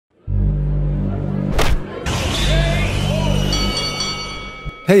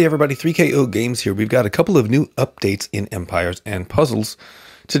Hey everybody, 3KO Games here. We've got a couple of new updates in Empires and Puzzles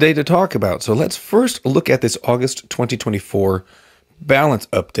today to talk about. So let's first look at this August 2024 balance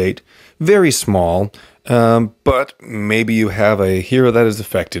update. Very small, but maybe you have a hero that is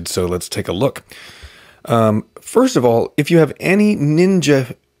affected, so let's take a look. First of all, if you have any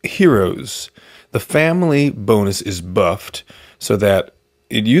ninja heroes, the family bonus is buffed so that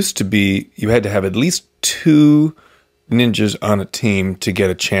it used to be you had to have at least 2 ninjas on a team to get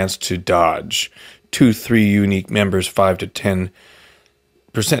a chance to dodge. 2-3 unique members, 5 to 10%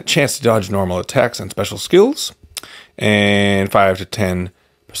 chance to dodge normal attacks and special skills, and 5 to 10%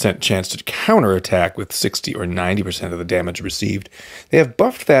 chance to counterattack with 60 or 90% of the damage received. They have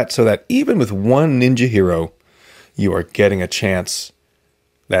buffed that so that even with one ninja hero, you are getting a chance,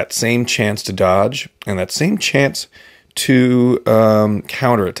 that same chance to dodge, and that same chance to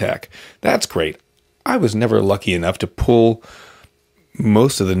counterattack. That's great. I was never lucky enough to pull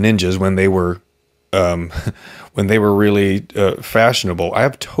most of the ninjas when they were really fashionable. I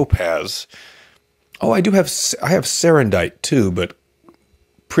have Topaz. Oh, I have Serendite too, but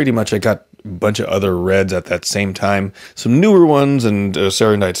pretty much I got a bunch of other reds at that same time. Some newer ones, and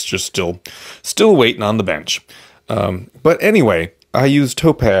Serendite's just still waiting on the bench. But anyway, I used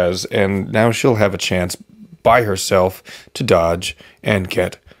Topaz, and now she'll have a chance by herself to dodge and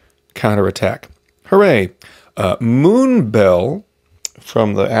get counterattack. Hooray! Moonbell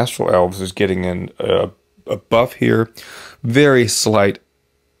from the Astral Elves is getting a buff here. Very slight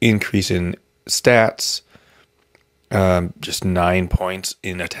increase in stats. Just 9 points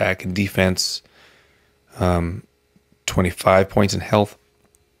in attack and defense. 25 points in health.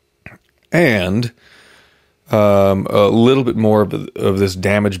 And a little bit more of this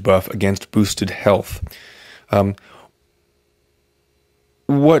damage buff against boosted health.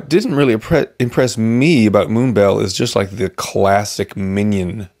 What didn't really impress me about Moonbell is just like the classic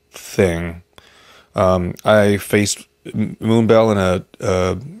minion thing. I faced Moonbell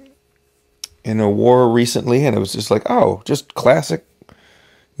in a war recently, and it was just like, oh, just classic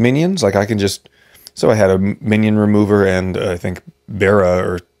minions. Like I can just, so I had a minion remover and I think Bera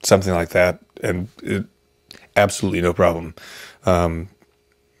or something like that, and absolutely no problem.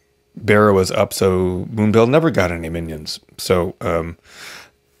 Bera was up, so Moonbell never got any minions. So,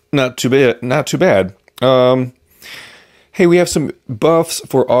 not too bad. Hey, we have some buffs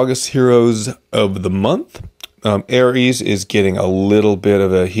for August Heroes of the Month. Ares is getting a little bit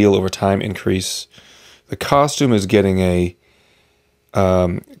of a heal over time increase. The costume is getting a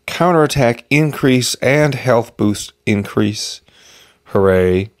counterattack increase and health boost increase.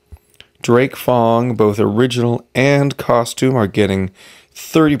 Hooray. Drake Fong, both original and costume, are getting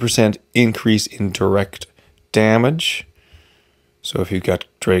 30% increase in direct damage. So if you've got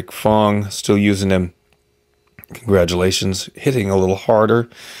Drake Fong, still using him, congratulations, hitting a little harder.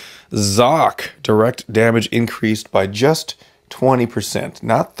 Zoc, direct damage increased by just 20%,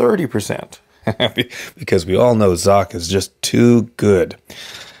 not 30%, because we all know Zoc is just too good.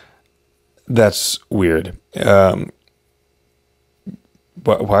 That's weird.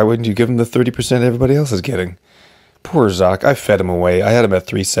 Why wouldn't you give him the 30% everybody else is getting? Poor Zoc. I fed him away. I had him at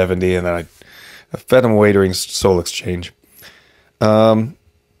 370, and then I fed him away during Soul Exchange. Shikarazot.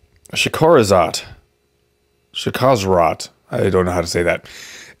 I don't know how to say that.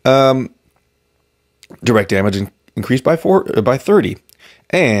 Direct damage increased by 30,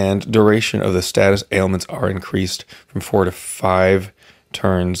 and duration of the status ailments are increased from 4 to 5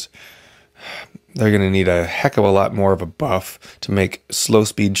 turns. They're going to need a heck of a lot more of a buff to make slow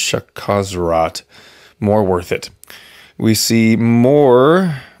speed Shikazrat more worth it. We see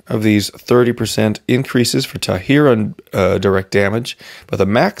more of these 30% increases for Tahir on direct damage, but the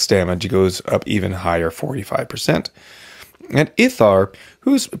max damage goes up even higher, 45%. And Ithar,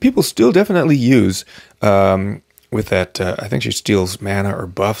 who's people still definitely use with that, I think she steals mana or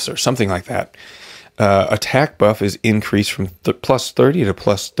buffs or something like that. Attack buff is increased from plus 30 to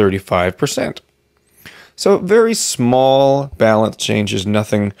plus 35%. So very small balance changes,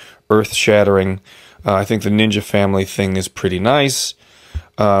 nothing earth-shattering. I think the Ninja Family thing is pretty nice.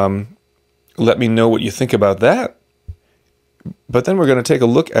 Let me know what you think about that. But then we're going to take a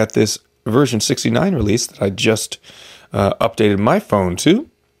look at this version 69 release that I just updated my phone to.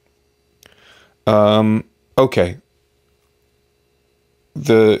 Okay.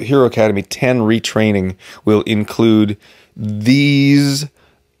 The Hero Academy 10 retraining will include these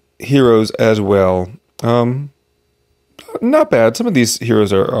heroes as well. Not bad. Some of these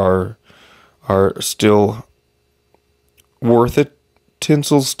heroes are still worth it.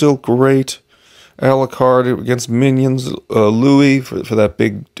 Tinsel's still great. Alucard against minions. Louis for that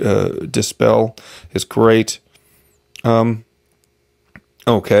big dispel is great.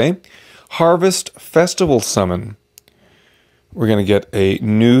 Okay. Harvest Festival Summon. We're going to get a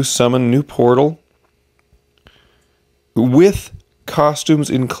new summon, new portal, with costumes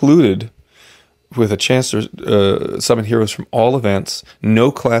included, with a chance to summon heroes from all events,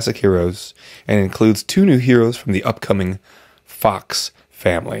 no classic heroes, and includes 2 new heroes from the upcoming Fox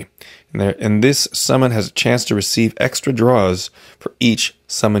family. And this summon has a chance to receive extra draws for each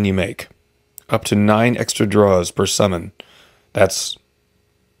summon you make. Up to 9 extra draws per summon. That's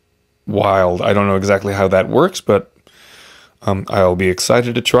wild. I don't know exactly how that works, but I'll be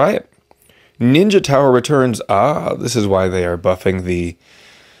excited to try it. Ninja Tower returns. This is why they are buffing the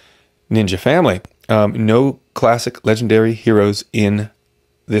Ninja family. No classic legendary heroes in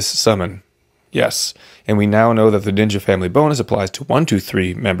this summon. Yes, and we now know that the Ninja family bonus applies to 1, 2,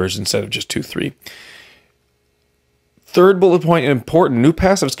 3 members instead of just 2, 3. Third bullet point, important. New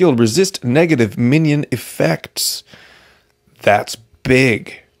passive skill, resist negative minion effects. That's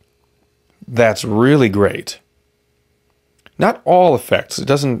big. That's really great. Not all effects.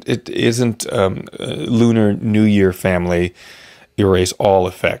 It isn't Lunar New Year family erase all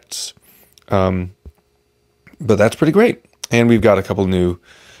effects. But that's pretty great. And we've got a couple new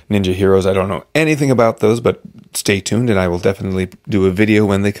ninja heroes. I don't know anything about those, but stay tuned and I will definitely do a video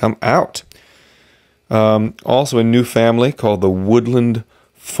when they come out. Also a new family called the Woodland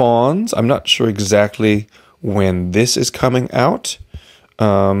Fawns. I'm not sure exactly when this is coming out.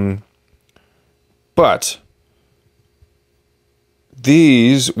 But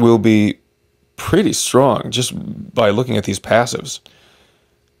these will be pretty strong just by looking at these passives.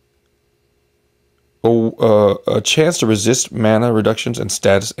 A chance to resist mana reductions and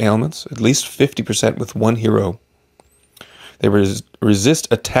status ailments, at least 50% with 1 hero. They resist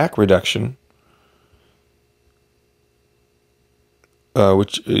attack reduction,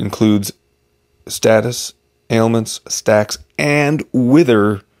 which includes status, ailments, stacks, and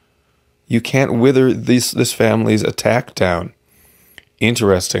wither. You can't wither this family's attack down.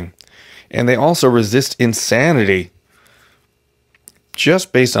 Interesting. And they also resist insanity.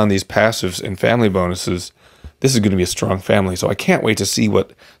 Just based on these passives and family bonuses, this is going to be a strong family. So I can't wait to see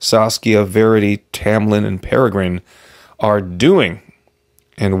what Saskia, Verity, Tamlin, and Peregrine are doing,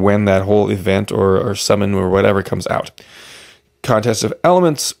 and when that whole event or summon or whatever comes out. Contest of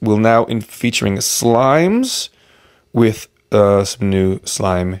Elements will now be featuring slimes with some new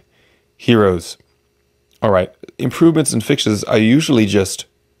slime heroes. All right, improvements and fixes. I usually just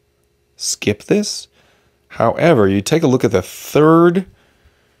skip this. However, you take a look at the third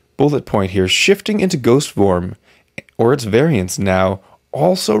bullet point here. Shifting into ghost form or its variants now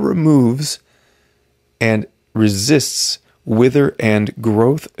also removes and resists wither and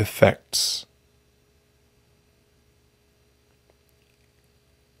growth effects.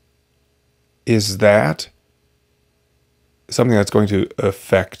 Is that something that's going to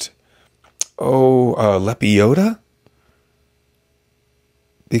affect Lepiota?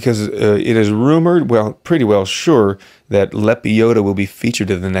 Because it is rumored, well, pretty well sure, that Lepiota will be featured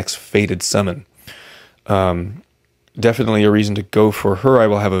in the next Fated Summon. Definitely a reason to go for her. I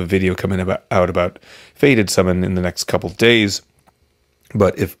will have a video coming out about Fated Summon in the next couple days.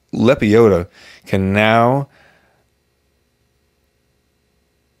 But if Lepiota can now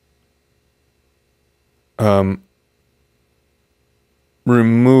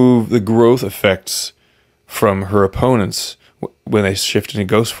remove the growth effects from her opponents when they shift into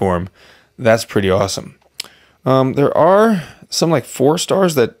ghost form, that's pretty awesome. There are some like 4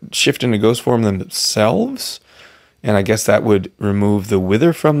 stars that shift into ghost form themselves, and I guess that would remove the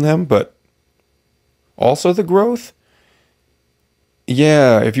wither from them, but also the growth.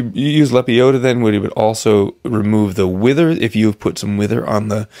 Yeah, if you use Lepiota, then it would also remove the wither if you've put some wither on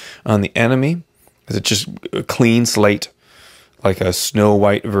the enemy. Is it just a clean slate, like a Snow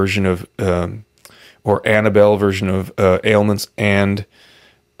White version of or Annabelle version of ailments and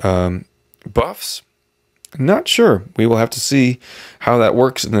buffs? Not sure. We will have to see how that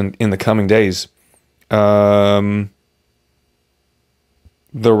works in the coming days. The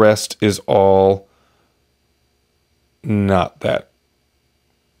rest is all not that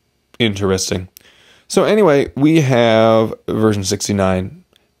interesting. So anyway, we have version 69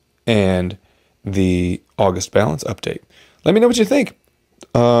 and the August balance update. Let me know what you think.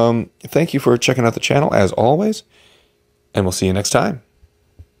 Thank you for checking out the channel as always, and we'll see you next time.